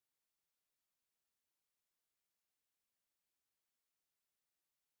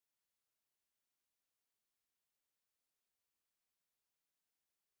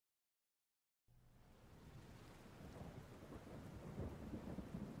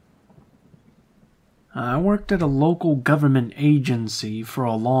I worked at a local government agency for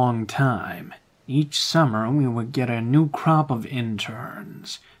a long time. Each summer we would get a new crop of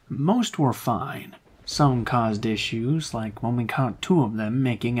interns. Most were fine. Some caused issues, like when we caught 2 of them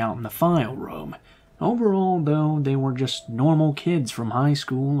making out in the file room. Overall, though, they were just normal kids from high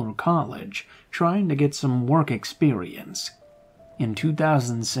school or college, trying to get some work experience. In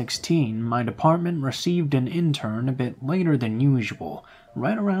 2016, my department received an intern a bit later than usual,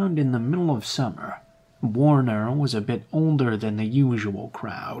 right around in the middle of summer. Warner was a bit older than the usual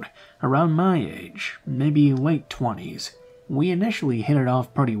crowd, around my age, maybe late 20s. We initially hit it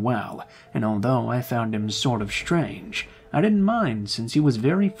off pretty well, and although I found him sort of strange, I didn't mind since he was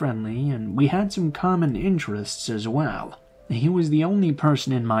very friendly and we had some common interests as well. He was the only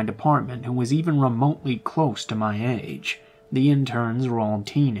person in my department who was even remotely close to my age. The interns were all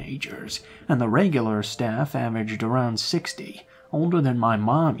teenagers, and the regular staff averaged around 60, older than my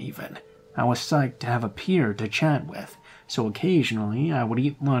mom even. I was psyched to have a peer to chat with, so occasionally I would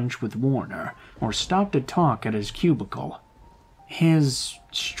eat lunch with Warner, or stop to talk at his cubicle. His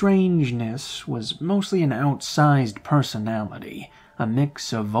strangeness was mostly an outsized personality, a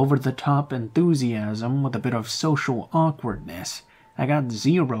mix of over-the-top enthusiasm with a bit of social awkwardness. I got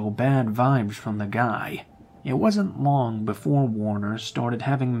 0 bad vibes from the guy. It wasn't long before Warner started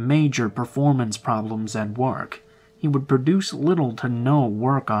having major performance problems at work. He would produce little to no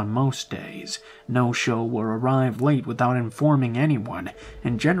work on most days, no show or arrive late without informing anyone,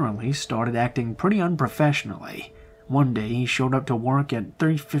 and generally started acting pretty unprofessionally. One day he showed up to work at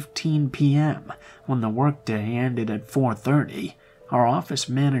 3:15 p.m. when the workday ended at 4:30. Our office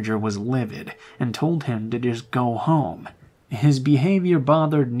manager was livid and told him to just go home. His behavior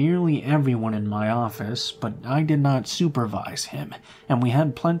bothered nearly everyone in my office, but I did not supervise him, and we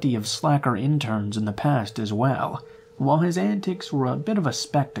had plenty of slacker interns in the past as well. While his antics were a bit of a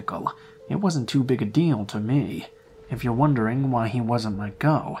spectacle, it wasn't too big a deal to me. If you're wondering why he wasn't let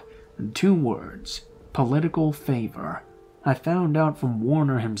go, 2 words: political favor. I found out from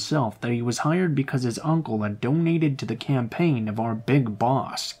Warner himself that he was hired because his uncle had donated to the campaign of our big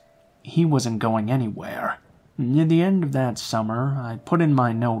boss. He wasn't going anywhere. Near the end of that summer, I put in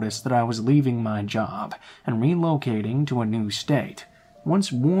my notice that I was leaving my job and relocating to a new state.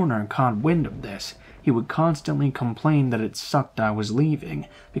 Once Warner caught wind of this, he would constantly complain that it sucked I was leaving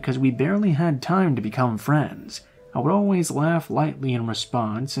because we barely had time to become friends. I would always laugh lightly in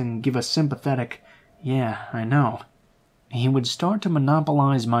response and give a sympathetic, "Yeah, I know." He would start to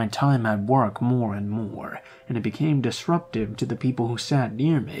monopolize my time at work more and more, and it became disruptive to the people who sat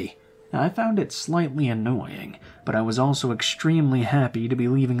near me. I found it slightly annoying, but I was also extremely happy to be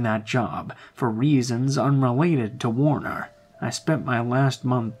leaving that job for reasons unrelated to Warner. I spent my last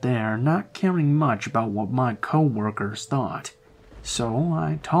month there not caring much about what my co-workers thought, so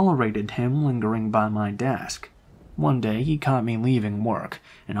I tolerated him lingering by my desk. One day he caught me leaving work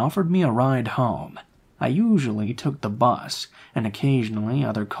and offered me a ride home. I usually took the bus, and occasionally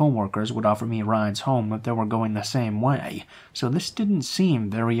other coworkers would offer me rides home if they were going the same way, so this didn't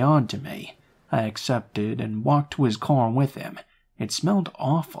seem very odd to me. I accepted and walked to his car with him. It smelled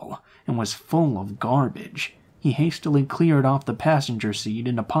awful and was full of garbage. He hastily cleared off the passenger seat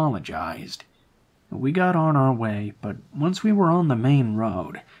and apologized. We got on our way, but once we were on the main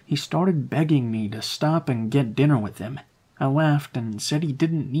road, he started begging me to stop and get dinner with him. I laughed and said he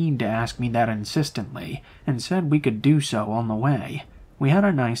didn't need to ask me that insistently, and said we could do so on the way. We had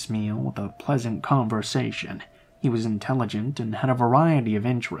a nice meal with a pleasant conversation. He was intelligent and had a variety of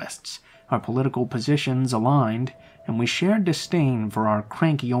interests. Our political positions aligned, and we shared disdain for our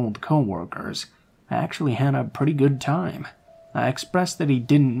cranky old coworkers. I actually had a pretty good time. I expressed that he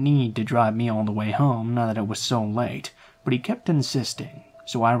didn't need to drive me all the way home now that it was so late, but he kept insisting,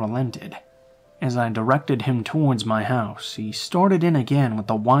 so I relented. As I directed him towards my house, he started in again with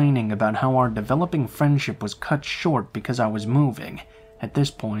the whining about how our developing friendship was cut short because I was moving. At this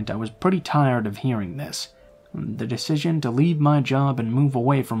point, I was pretty tired of hearing this. The decision to leave my job and move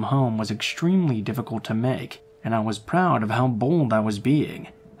away from home was extremely difficult to make, and I was proud of how bold I was being.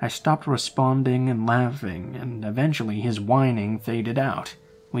 I stopped responding and laughing, and eventually his whining faded out.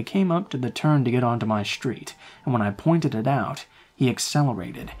 We came up to the turn to get onto my street, and when I pointed it out, he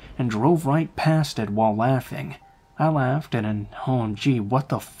accelerated and drove right past it while laughing. I laughed in an "oh gee, what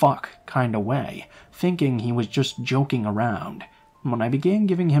the fuck" kind of way, thinking he was just joking around. When I began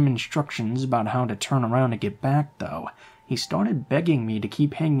giving him instructions about how to turn around and get back, though, he started begging me to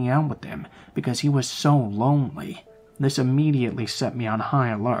keep hanging out with him because he was so lonely. This immediately set me on high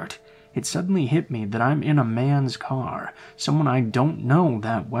alert. It suddenly hit me that I'm in a man's car, someone I don't know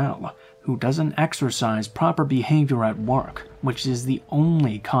that well, who doesn't exercise proper behavior at work, which is the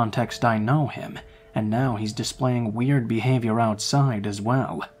only context I know him. and now he's displaying weird behavior outside as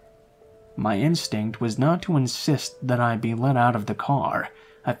well. My instinct was not to insist that I be let out of the car.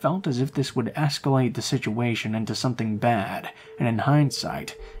 I felt as if this would escalate the situation into something bad, and in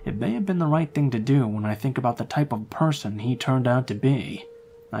hindsight, it may have been the right thing to do when I think about the type of person he turned out to be.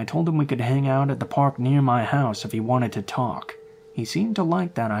 I told him we could hang out at the park near my house if he wanted to talk. He seemed to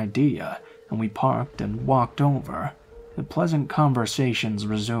like that idea, and we parked and walked over. The pleasant conversations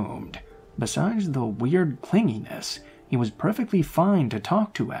resumed. Besides the weird clinginess, he was perfectly fine to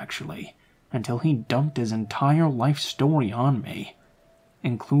talk to actually, until he dumped his entire life story on me,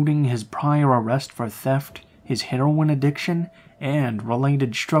 including his prior arrest for theft, his heroin addiction, and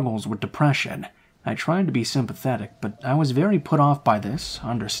related struggles with depression. I tried to be sympathetic, but I was very put off by this,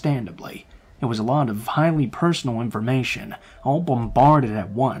 understandably. It was a lot of highly personal information, all bombarded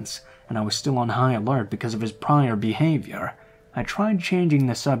at once, and I was still on high alert because of his prior behavior. I tried changing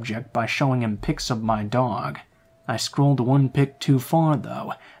the subject by showing him pics of my dog. I scrolled one pic too far,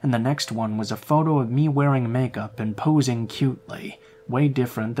 though, and the next one was a photo of me wearing makeup and posing cutely, way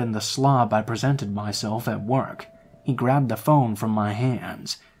different than the slob I presented myself at work. He grabbed the phone from my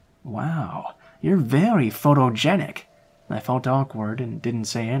hands. "Wow, you're very photogenic." I felt awkward and didn't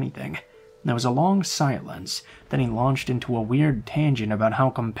say anything. There was a long silence, then he launched into a weird tangent about how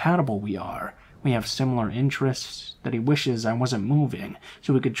compatible we are. We have similar interests, that he wishes I wasn't moving,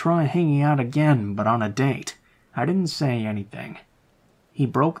 so we could try hanging out again, but on a date. I didn't say anything. He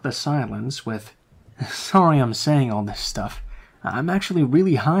broke the silence with, "Sorry I'm saying all this stuff. I'm actually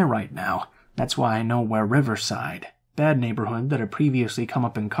really high right now. That's why I know where Riverside, bad neighborhood that had previously come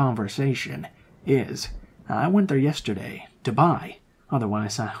up in conversation, is. I went there yesterday, to buy.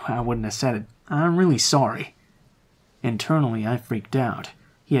 Otherwise, I wouldn't have said it. I'm really sorry." Internally, I freaked out.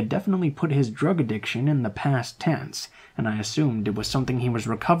 He had definitely put his drug addiction in the past tense, and I assumed it was something he was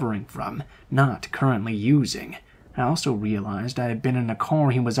recovering from, not currently using. I also realized I had been in a car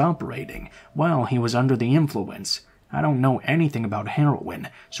he was operating while he was under the influence. I don't know anything about heroin,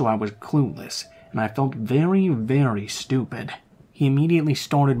 so I was clueless, and I felt very, very stupid. He immediately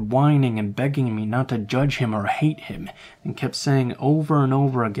started whining and begging me not to judge him or hate him, and kept saying over and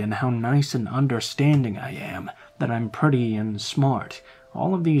over again how nice and understanding I am, that I'm pretty and smart.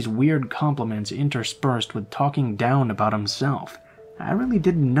 All of these weird compliments interspersed with talking down about himself. I really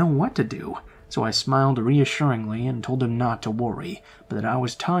didn't know what to do, so I smiled reassuringly and told him not to worry, but that I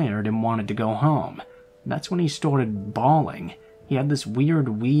was tired and wanted to go home. That's when he started bawling. He had this weird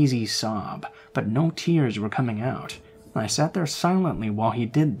wheezy sob, but no tears were coming out. I sat there silently while he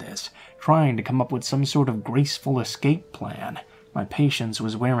did this, trying to come up with some sort of graceful escape plan. My patience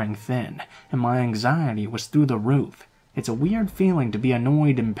was wearing thin, and my anxiety was through the roof. It's a weird feeling to be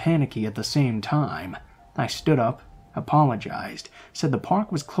annoyed and panicky at the same time. I stood up, apologized, said the park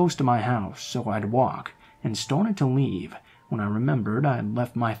was close to my house, so I'd walk, and started to leave, when I remembered I'd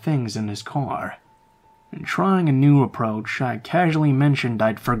left my things in his car. In trying a new approach, I casually mentioned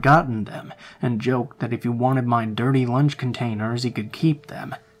I'd forgotten them, and joked that if he wanted my dirty lunch containers, he could keep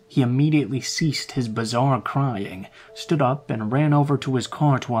them. He immediately ceased his bizarre crying, stood up and ran over to his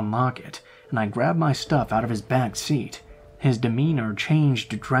car to unlock it, and I grabbed my stuff out of his back seat. His demeanor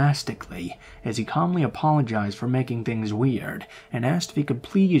changed drastically, as he calmly apologized for making things weird, and asked if he could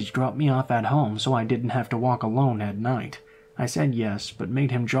please drop me off at home so I didn't have to walk alone at night. I said yes, but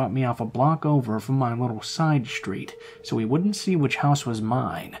made him drop me off a block over from my little side street, so he wouldn't see which house was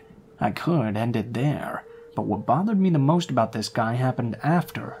mine. I could end it there, but what bothered me the most about this guy happened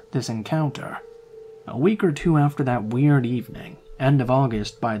after this encounter. A week or two after that weird evening, end of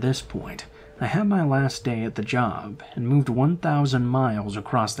August by this point, I had my last day at the job and moved 1,000 miles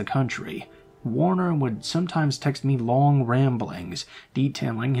across the country. Warner would sometimes text me long ramblings,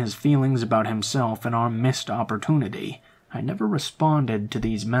 detailing his feelings about himself and our missed opportunity. I never responded to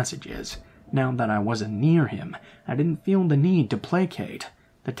these messages. Now that I wasn't near him, I didn't feel the need to placate.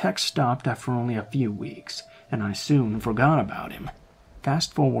 The text stopped after only a few weeks, and I soon forgot about him.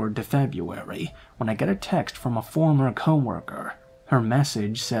 Fast forward to February, when I get a text from a former coworker. Her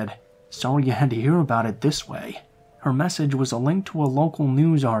message said, "Sorry you had to hear about it this way." Her message was a link to a local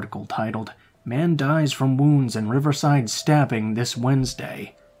news article titled, "Man dies from wounds in Riverside stabbing this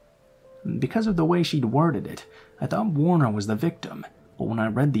Wednesday." Because of the way she'd worded it, I thought Warner was the victim, but when I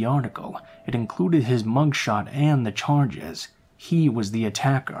read the article, it included his mugshot and the charges. He was the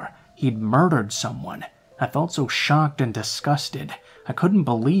attacker. He'd murdered someone. I felt so shocked and disgusted. I couldn't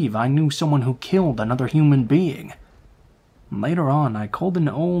believe I knew someone who killed another human being. Later on, I called an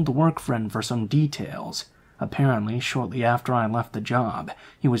old work friend for some details. Apparently, shortly after I left the job,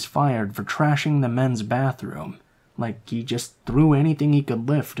 he was fired for trashing the men's bathroom. Like he just threw anything he could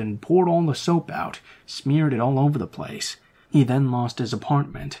lift and poured all the soap out, smeared it all over the place. He then lost his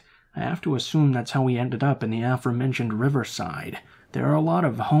apartment. I have to assume that's how he ended up in the aforementioned riverside. There are a lot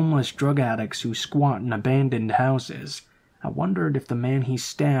of homeless drug addicts who squat in abandoned houses. I wondered if the man he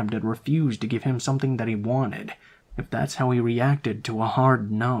stabbed had refused to give him something that he wanted, if that's how he reacted to a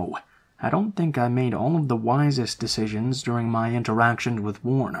hard no. I don't think I made all of the wisest decisions during my interaction with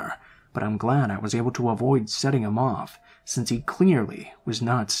Warner, but I'm glad I was able to avoid setting him off, since he clearly was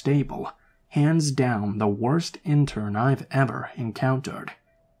not stable. Hands down the worst intern I've ever encountered.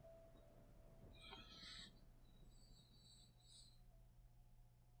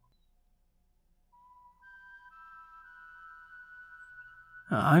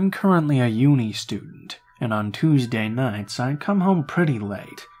 I'm currently a uni student, and on Tuesday nights I come home pretty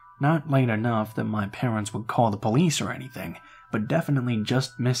late. Not late enough that my parents would call the police or anything, but definitely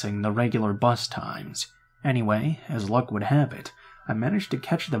just missing the regular bus times. Anyway, as luck would have it, I managed to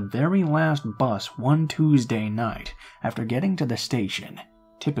catch the very last bus one Tuesday night after getting to the station.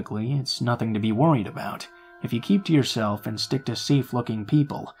 Typically, it's nothing to be worried about. If you keep to yourself and stick to safe-looking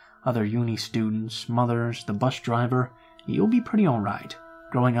people, other uni students, mothers, the bus driver, you'll be pretty alright.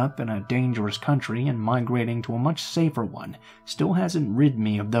 Growing up in a dangerous country and migrating to a much safer one still hasn't rid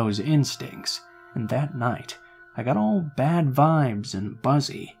me of those instincts, and that night, I got all bad vibes and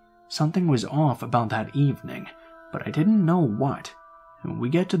buzzy. Something was off about that evening, but I didn't know what. We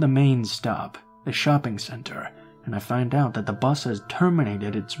get to the main stop, the shopping center, and I find out that the bus has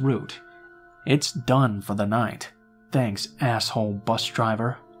terminated its route. It's done for the night. Thanks, asshole bus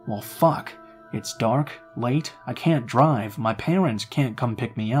driver. Well, fuck. It's dark, late, I can't drive, my parents can't come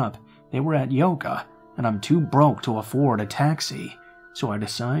pick me up, they were at yoga, and I'm too broke to afford a taxi, so I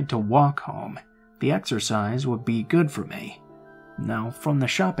decide to walk home. The exercise would be good for me. Now, from the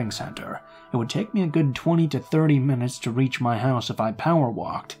shopping center, it would take me a good 20 to 30 minutes to reach my house if I power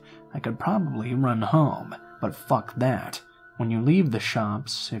walked. I could probably run home, but fuck that. When you leave the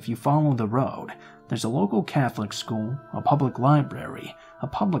shops, if you follow the road, there's a local Catholic school, a public library, a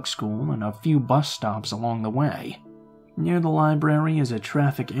public school, and a few bus stops along the way. Near the library is a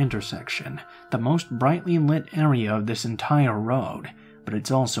traffic intersection, the most brightly lit area of this entire road, but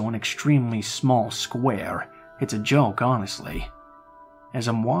it's also an extremely small square. It's a joke, honestly. As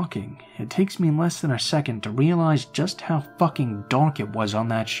I'm walking, it takes me less than a second to realize just how fucking dark it was on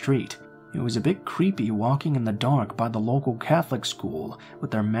that street. It was a bit creepy walking in the dark by the local Catholic school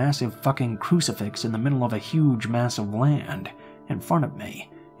with their massive fucking crucifix in the middle of a huge mass of land. In front of me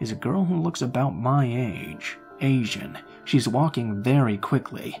is a girl who looks about my age, Asian. She's walking very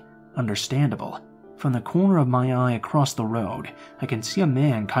quickly. Understandable. From the corner of my eye across the road, I can see a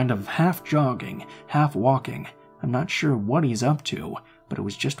man kind of half jogging, half walking. I'm not sure what he's up to, but it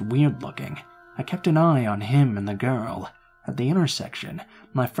was just weird looking. I kept an eye on him and the girl. At the intersection,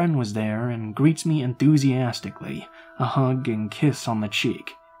 my friend was there and greets me enthusiastically, a hug and kiss on the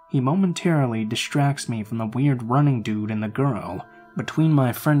cheek. He momentarily distracts me from the weird running dude and the girl. Between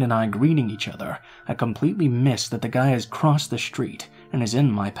my friend and I greeting each other, I completely miss that the guy has crossed the street and is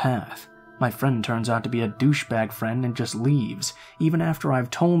in my path. My friend turns out to be a douchebag friend and just leaves, even after I've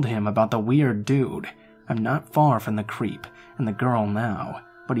told him about the weird dude. I'm not far from the creep and the girl now,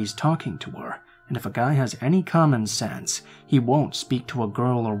 but he's talking to her. And if a guy has any common sense, he won't speak to a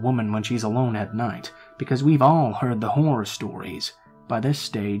girl or woman when she's alone at night, because we've all heard the horror stories. By this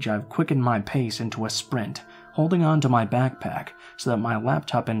stage, I've quickened my pace into a sprint, holding on to my backpack so that my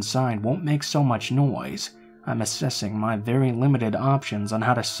laptop inside won't make so much noise. I'm assessing my very limited options on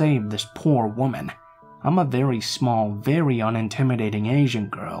how to save this poor woman. I'm a very small, very unintimidating Asian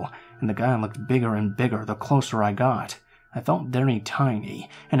girl, and the guy looked bigger and bigger the closer I got. I felt very tiny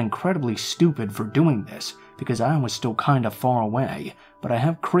and incredibly stupid for doing this because I was still kinda far away, but I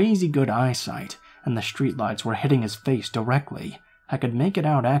have crazy good eyesight, and the streetlights were hitting his face directly. I could make it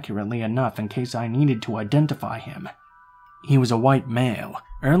out accurately enough in case I needed to identify him. He was a white male,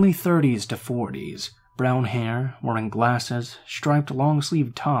 early 30s to 40s, brown hair, wearing glasses, striped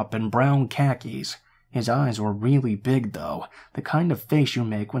long-sleeved top, and brown khakis. His eyes were really big though, the kind of face you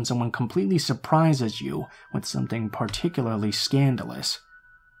make when someone completely surprises you with something particularly scandalous.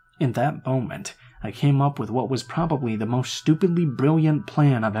 In that moment, I came up with what was probably the most stupidly brilliant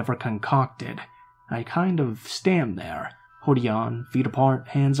plan I've ever concocted. I kind of stand there, hoodie on, feet apart,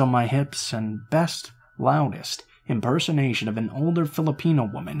 hands on my hips, and best, loudest impersonation of an older Filipino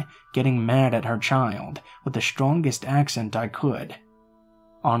woman getting mad at her child with the strongest accent I could.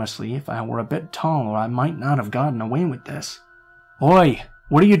 Honestly, if I were a bit taller, I might not have gotten away with this. "Oi,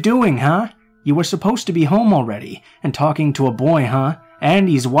 what are you doing, huh? You were supposed to be home already, and talking to a boy, huh? And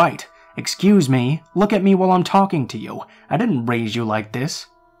he's white. "Excuse me, look at me while I'm talking to you. I didn't raise you like this."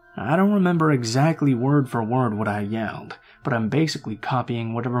 I don't remember exactly word for word what I yelled, but I'm basically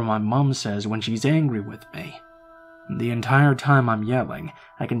copying whatever my mom says when she's angry with me. The entire time I'm yelling,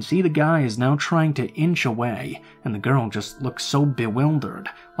 I can see the guy is now trying to inch away, and the girl just looks so bewildered,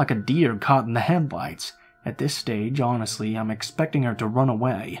 like a deer caught in the headlights. At this stage, honestly, I'm expecting her to run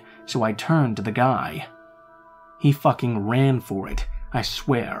away, so I turned to the guy. He fucking ran for it, I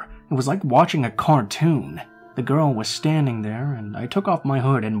swear. It was like watching a cartoon. The girl was standing there, and I took off my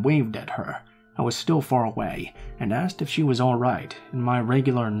hood and waved at her. I was still far away, and asked if she was alright, in my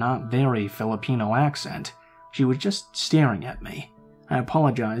regular, not very Filipino accent. She was just staring at me. I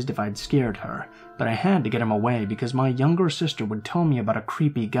apologized if I'd scared her, but I had to get him away because my younger sister would tell me about a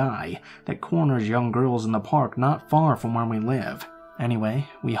creepy guy that corners young girls in the park not far from where we live. Anyway,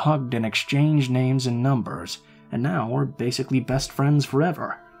 we hugged and exchanged names and numbers, and now we're basically best friends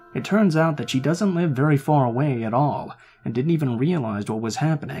forever. It turns out that she doesn't live very far away at all, and didn't even realize what was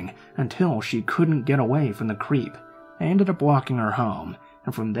happening until she couldn't get away from the creep. I ended up walking her home,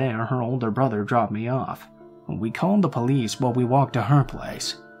 and from there her older brother dropped me off. We called the police while we walked to her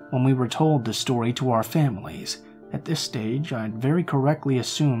place, when we were told the story to our families. At this stage, I'd very correctly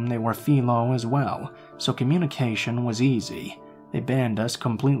assumed they were Philo as well, so communication was easy. They banned us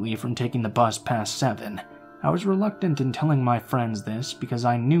completely from taking the bus past 7. I was reluctant in telling my friends this because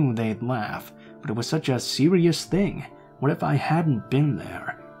I knew they'd laugh, but it was such a serious thing. What if I hadn't been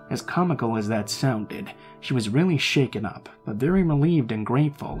there? As comical as that sounded, she was really shaken up, but very relieved and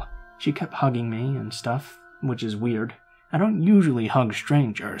grateful. She kept hugging me and stuff, which is weird. I don't usually hug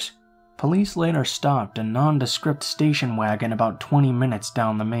strangers. Police later stopped a nondescript station wagon about 20 minutes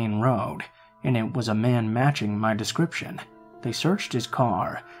down the main road, and it was a man matching my description. They searched his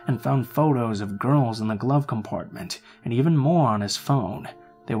car and found photos of girls in the glove compartment and even more on his phone.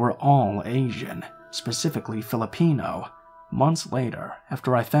 They were all Asian, specifically Filipino. Months later,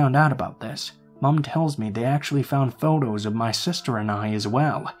 after I found out about this, Mom tells me they actually found photos of my sister and I as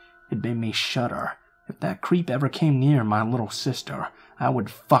well. It made me shudder. If that creep ever came near my little sister, I would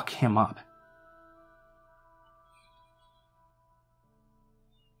fuck him up.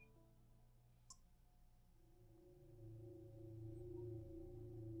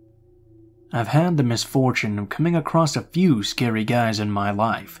 I've had the misfortune of coming across a few scary guys in my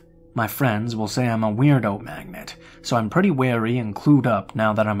life. My friends will say I'm a weirdo magnet, so I'm pretty wary and clued up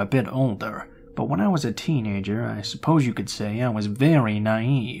now that I'm a bit older. But when I was a teenager, I suppose you could say I was very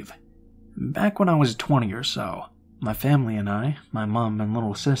naive. Back when I was 20 or so, my family and I, my mom and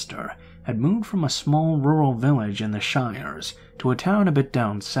little sister, had moved from a small rural village in the Shires to a town a bit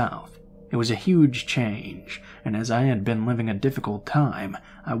down south. It was a huge change, and as I had been living a difficult time,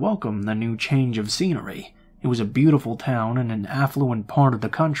 I welcomed the new change of scenery. It was a beautiful town in an affluent part of the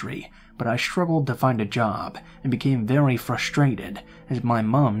country, but I struggled to find a job and became very frustrated as my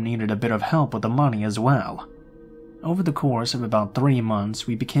mom needed a bit of help with the money as well. Over the course of about 3 months,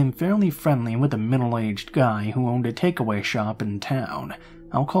 we became fairly friendly with a middle-aged guy who owned a takeaway shop in town.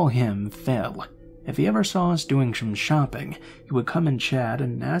 I'll call him Phil. If he ever saw us doing some shopping, he would come and chat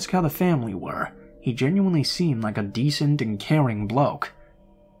and ask how the family were. He genuinely seemed like a decent and caring bloke.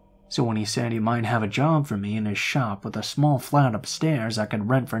 So when he said he might have a job for me in his shop with a small flat upstairs I could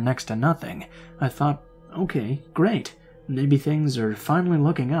rent for next to nothing, I thought, okay, great, maybe things are finally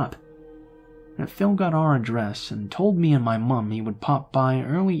looking up. Phil got our address and told me and my mum he would pop by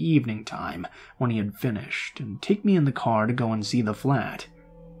early evening time when he had finished and take me in the car to go and see the flat.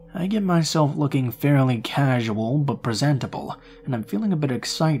 I get myself looking fairly casual but presentable, and I'm feeling a bit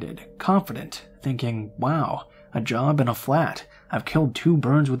excited, confident, thinking, wow, a job and a flat. I've killed 2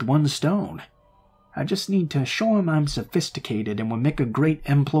 birds with 1 stone. I just need to show him I'm sophisticated and will make a great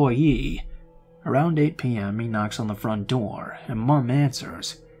employee. Around 8 p.m. he knocks on the front door, and Mum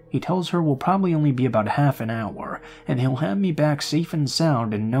answers. He tells her we'll probably only be about half an hour, and he'll have me back safe and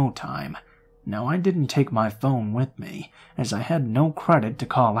sound in no time. Now, I didn't take my phone with me, as I had no credit to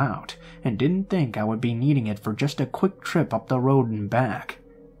call out, and didn't think I would be needing it for just a quick trip up the road and back.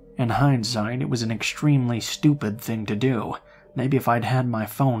 In hindsight, it was an extremely stupid thing to do. Maybe if I'd had my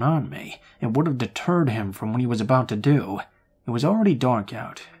phone on me, it would have deterred him from what he was about to do. It was already dark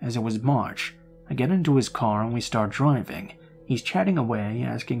out, as it was March. I get into his car and we start driving. He's chatting away,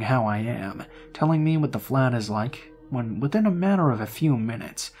 asking how I am, telling me what the flat is like, when within a matter of a few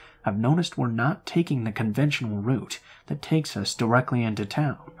minutes, I've noticed we're not taking the conventional route that takes us directly into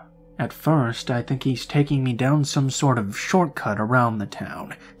town. At first, I think he's taking me down some sort of shortcut around the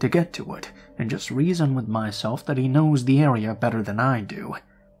town to get to it, and just reason with myself that he knows the area better than I do.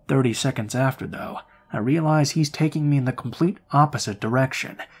 30 seconds after, though, I realize he's taking me in the complete opposite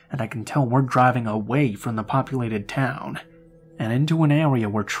direction, and I can tell we're driving away from the populated town, and into an area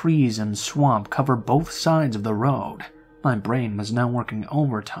where trees and swamp cover both sides of the road. My brain was now working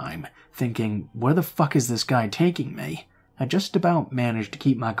overtime, thinking, where the fuck is this guy taking me? I just about managed to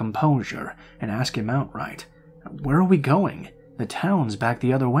keep my composure and ask him outright, where are we going? The town's back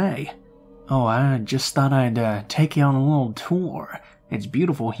the other way. Oh, I just thought I'd take you on a little tour. It's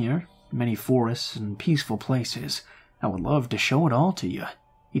beautiful here, many forests and peaceful places. I would love to show it all to you,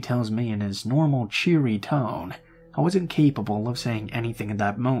 he tells me in his normal cheery tone. I wasn't capable of saying anything at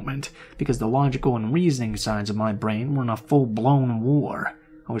that moment, because the logical and reasoning sides of my brain were in a full-blown war.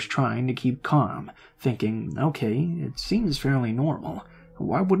 I was trying to keep calm, thinking, okay, it seems fairly normal.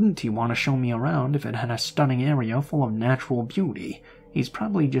 Why wouldn't he want to show me around if it had a stunning area full of natural beauty? He's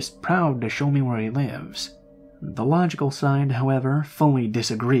probably just proud to show me where he lives. The logical side, however, fully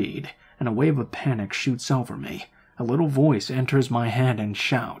disagreed, and a wave of panic shoots over me. A little voice enters my head and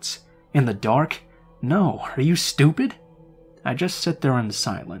shouts, "In the dark? No, are you stupid?" I just sit there in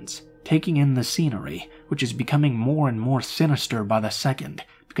silence, taking in the scenery, which is becoming more and more sinister by the second,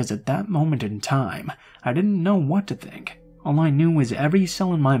 because at that moment in time, I didn't know what to think. All I knew was every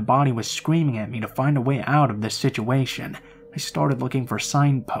cell in my body was screaming at me to find a way out of this situation. I started looking for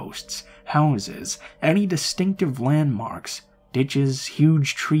signposts, houses, any distinctive landmarks, ditches,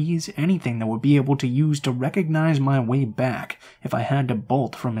 huge trees, anything that would be able to use to recognize my way back if I had to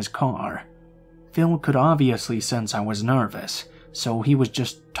bolt from his car. Phil could obviously sense I was nervous, so he was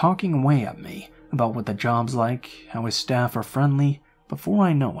just talking away at me about what the job's like, how his staff are friendly. Before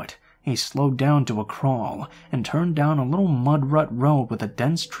I know it, he slowed down to a crawl and turned down a little mud-rut road with a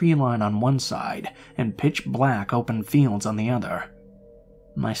dense tree line on one side and pitch-black open fields on the other.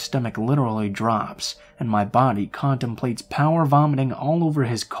 My stomach literally drops, and my body contemplates power vomiting all over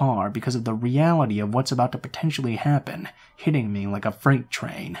his car because of the reality of what's about to potentially happen, hitting me like a freight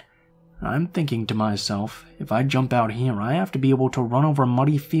train. I'm thinking to myself, if I jump out here, I have to be able to run over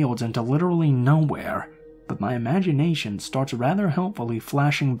muddy fields into literally nowhere. But my imagination starts rather helpfully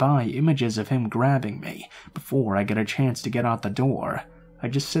flashing by images of him grabbing me before I get a chance to get out the door. I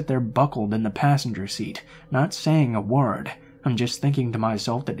just sit there buckled in the passenger seat, not saying a word. I'm just thinking to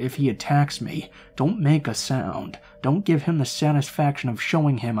myself that if he attacks me, don't make a sound. Don't give him the satisfaction of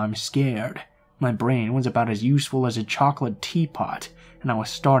showing him I'm scared. My brain was about as useful as a chocolate teapot, and I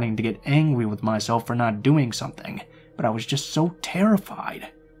was starting to get angry with myself for not doing something, but I was just so terrified.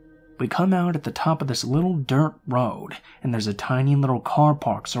 We come out at the top of this little dirt road, and there's a tiny little car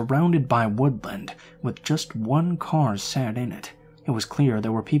park surrounded by woodland, with just one car sat in it. It was clear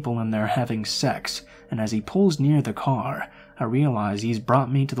there were people in there having sex, and as he pulls near the car, I realize he's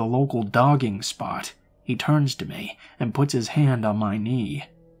brought me to the local dogging spot. He turns to me and puts his hand on my knee.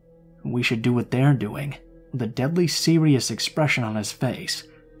 We should do what they're doing, with a deadly serious expression on his face.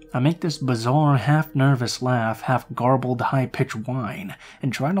 I make this bizarre half-nervous laugh, half-garbled high-pitched whine,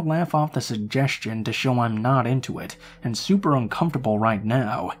 and try to laugh off the suggestion to show I'm not into it, and super uncomfortable right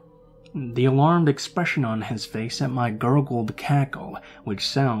now. The alarmed expression on his face at my gurgled cackle, which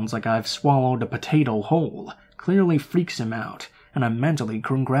sounds like I've swallowed a potato whole, clearly freaks him out, and I'm mentally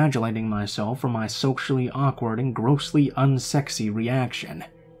congratulating myself for my socially awkward and grossly unsexy reaction.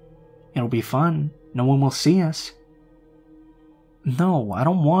 It'll be fun. No one will see us. No, I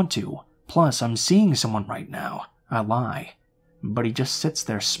don't want to. Plus, I'm seeing someone right now. I lie. But he just sits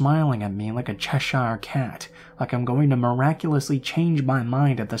there smiling at me like a Cheshire cat, like I'm going to miraculously change my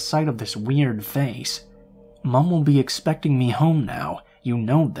mind at the sight of this weird face. Mom will be expecting me home now. You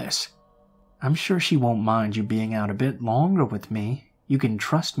know this. I'm sure she won't mind you being out a bit longer with me. You can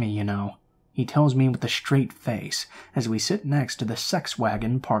trust me, you know. He tells me with a straight face as we sit next to the sex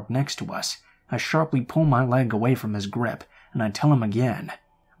wagon parked next to us. I sharply pull my leg away from his grip, and I tell him again.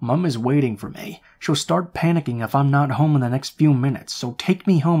 Mum is waiting for me. She'll start panicking if I'm not home in the next few minutes, so take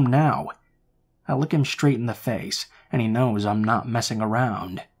me home now. I look him straight in the face, and he knows I'm not messing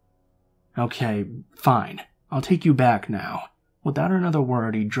around. Okay, fine. I'll take you back now. Without another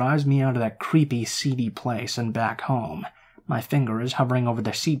word, he drives me out of that creepy, seedy place and back home. My finger is hovering over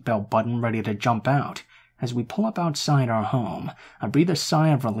the seatbelt button ready to jump out. As we pull up outside our home, I breathe a sigh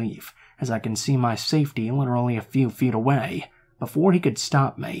of relief, as I can see my safety literally a few feet away. Before he could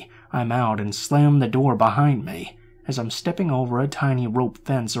stop me, I'm out and slam the door behind me. As I'm stepping over a tiny rope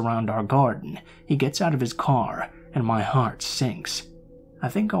fence around our garden, he gets out of his car, and my heart sinks. I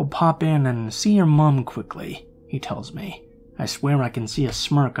think I'll pop in and see your mum quickly, he tells me. I swear I can see a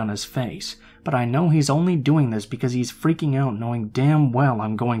smirk on his face, but I know he's only doing this because he's freaking out knowing damn well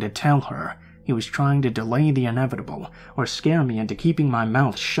I'm going to tell her. He was trying to delay the inevitable, or scare me into keeping my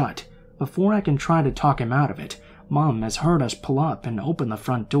mouth shut. Before I can try to talk him out of it, Mom has heard us pull up and open the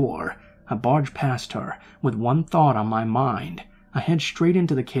front door. I barge past her, with one thought on my mind. I head straight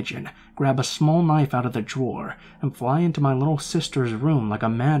into the kitchen, grab a small knife out of the drawer, and fly into my little sister's room like a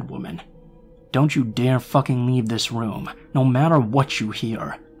madwoman. "Don't you dare fucking leave this room, no matter what you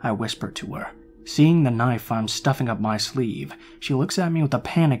hear," I whisper to her. Seeing the knife I'm stuffing up my sleeve, she looks at me with a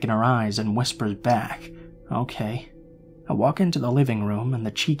panic in her eyes and whispers back, "Okay." I walk into the living room and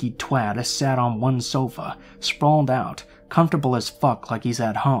the cheeky twat is sat on one sofa, sprawled out, comfortable as fuck like he's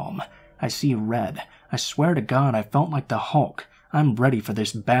at home. I see red. I swear to God I felt like the Hulk. I'm ready for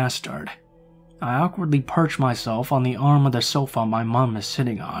this bastard. I awkwardly perch myself on the arm of the sofa my mum is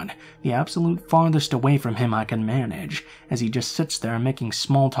sitting on, the absolute farthest away from him I can manage, as he just sits there making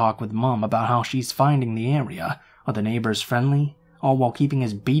small talk with Mum about how she's finding the area, are the neighbors friendly, all while keeping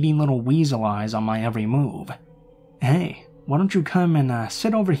his beady little weasel eyes on my every move. "Hey, why don't you come and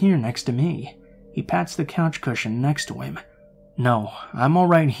sit over here next to me?" He pats the couch cushion next to him. "No, I'm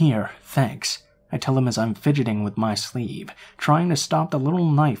alright here, thanks," I tell him as I'm fidgeting with my sleeve, trying to stop the little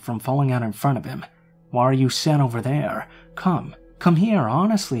knife from falling out in front of him. "Why are you sat over there? Come here,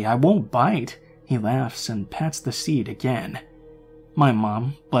 honestly, I won't bite." He laughs and pats the seat again. My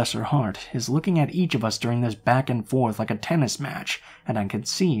mom, bless her heart, is looking at each of us during this back and forth like a tennis match, and I can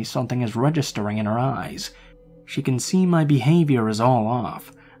see something is registering in her eyes. She can see my behavior is all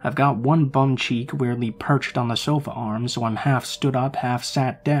off. I've got one bum cheek weirdly perched on the sofa arm, so I'm half stood up, half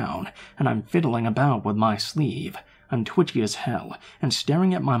sat down, and I'm fiddling about with my sleeve. I'm twitchy as hell, and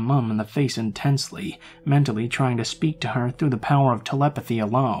staring at my mum in the face intensely, mentally trying to speak to her through the power of telepathy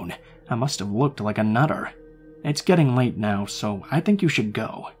alone. I must have looked like a nutter. "It's getting late now, so I think you should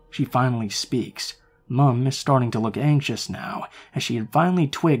go," she finally speaks. Mum is starting to look anxious now, as she had finally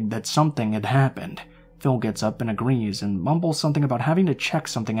twigged that something had happened. Phil gets up and agrees and mumbles something about having to check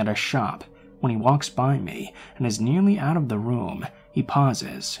something at a shop. When he walks by me and is nearly out of the room, he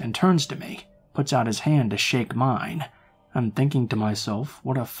pauses and turns to me, puts out his hand to shake mine. I'm thinking to myself,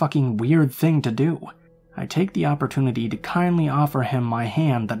 what a fucking weird thing to do. I take the opportunity to kindly offer him my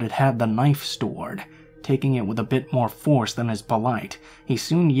hand that had had the knife stored. Taking it with a bit more force than is polite, he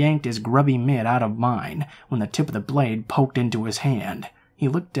soon yanked his grubby mitt out of mine when the tip of the blade poked into his hand. He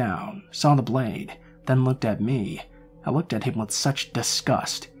looked down, saw the blade, then looked at me. I looked at him with such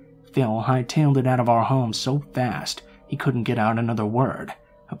disgust. Phil hightailed it out of our home so fast, he couldn't get out another word.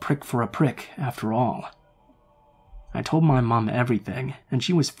 A prick for a prick, after all. I told my mom everything, and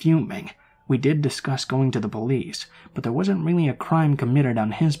she was fuming. We did discuss going to the police, but there wasn't really a crime committed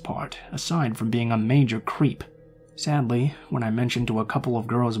on his part, aside from being a major creep. Sadly, when I mentioned to a couple of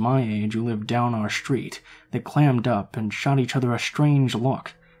girls my age who lived down our street, they clammed up and shot each other a strange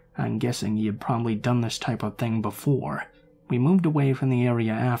look. I'm guessing he had probably done this type of thing before. We moved away from the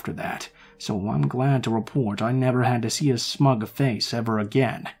area after that, so I'm glad to report I never had to see his smug face ever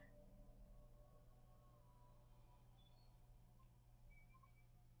again.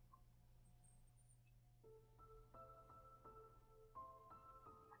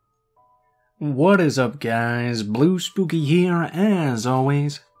 What is up, guys? Blue Spooky here, as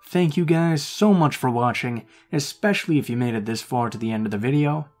always. Thank you guys so much for watching, especially if you made it this far to the end of the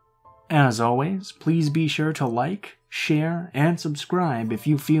video. As always, please be sure to like, share, and subscribe if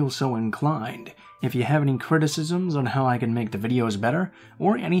you feel so inclined. If you have any criticisms on how I can make the videos better,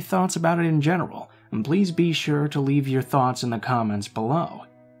 or any thoughts about it in general, please be sure to leave your thoughts in the comments below.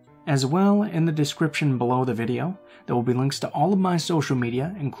 As well, in the description below the video, there will be links to all of my social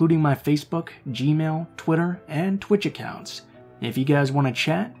media, including my Facebook, Gmail, Twitter, and Twitch accounts. If you guys want to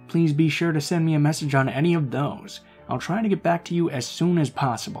chat, please be sure to send me a message on any of those. I'll try to get back to you as soon as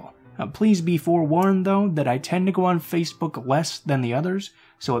possible. Please be forewarned, though, that I tend to go on Facebook less than the others,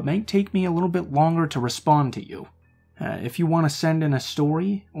 so it may take me a little bit longer to respond to you. If you want to send in a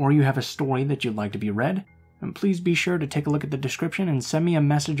story, or you have a story that you'd like to be read, please be sure to take a look at the description and send me a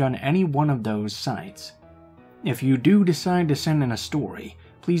message on any one of those sites. If you do decide to send in a story,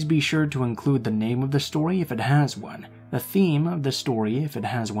 please be sure to include the name of the story if it has one, the theme of the story if it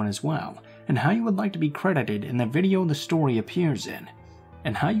has one as well, and how you would like to be credited in the video the story appears in.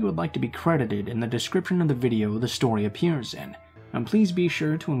 And how you would like to be credited in the description of the video the story appears in. And please be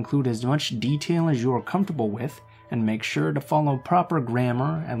sure to include as much detail as you are comfortable with, and make sure to follow proper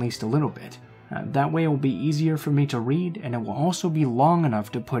grammar at least a little bit. That way it will be easier for me to read, and it will also be long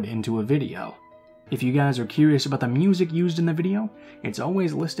enough to put into a video. If you guys are curious about the music used in the video, it's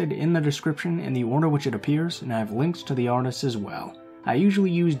always listed in the description in the order which it appears, and I have links to the artists as well. I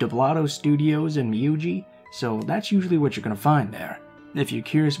usually use Doblato Studios and Muji, so that's usually what you're going to find there. If you're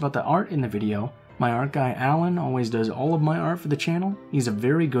curious about the art in the video, My art guy Alan always does all of my art for the channel. He's a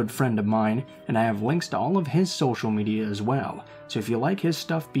very good friend of mine, and I have links to all of his social media as well, so if you like his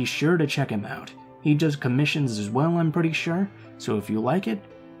stuff, be sure to check him out. He does commissions as well, I'm pretty sure, so if you like it,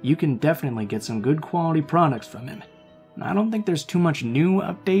 you can definitely get some good quality products from him. I don't think there's too much new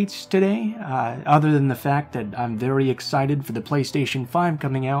updates today, other than the fact that I'm very excited for the PlayStation 5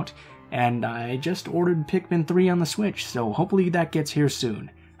 coming out, and I just ordered Pikmin 3 on the Switch, so hopefully that gets here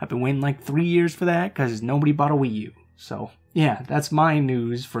soon. I've been waiting like 3 years for that because nobody bought a Wii U. So yeah, that's my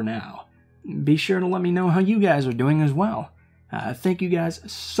news for now. Be sure to let me know how you guys are doing as well. Thank you guys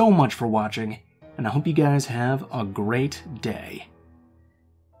so much for watching, and I hope you guys have a great day.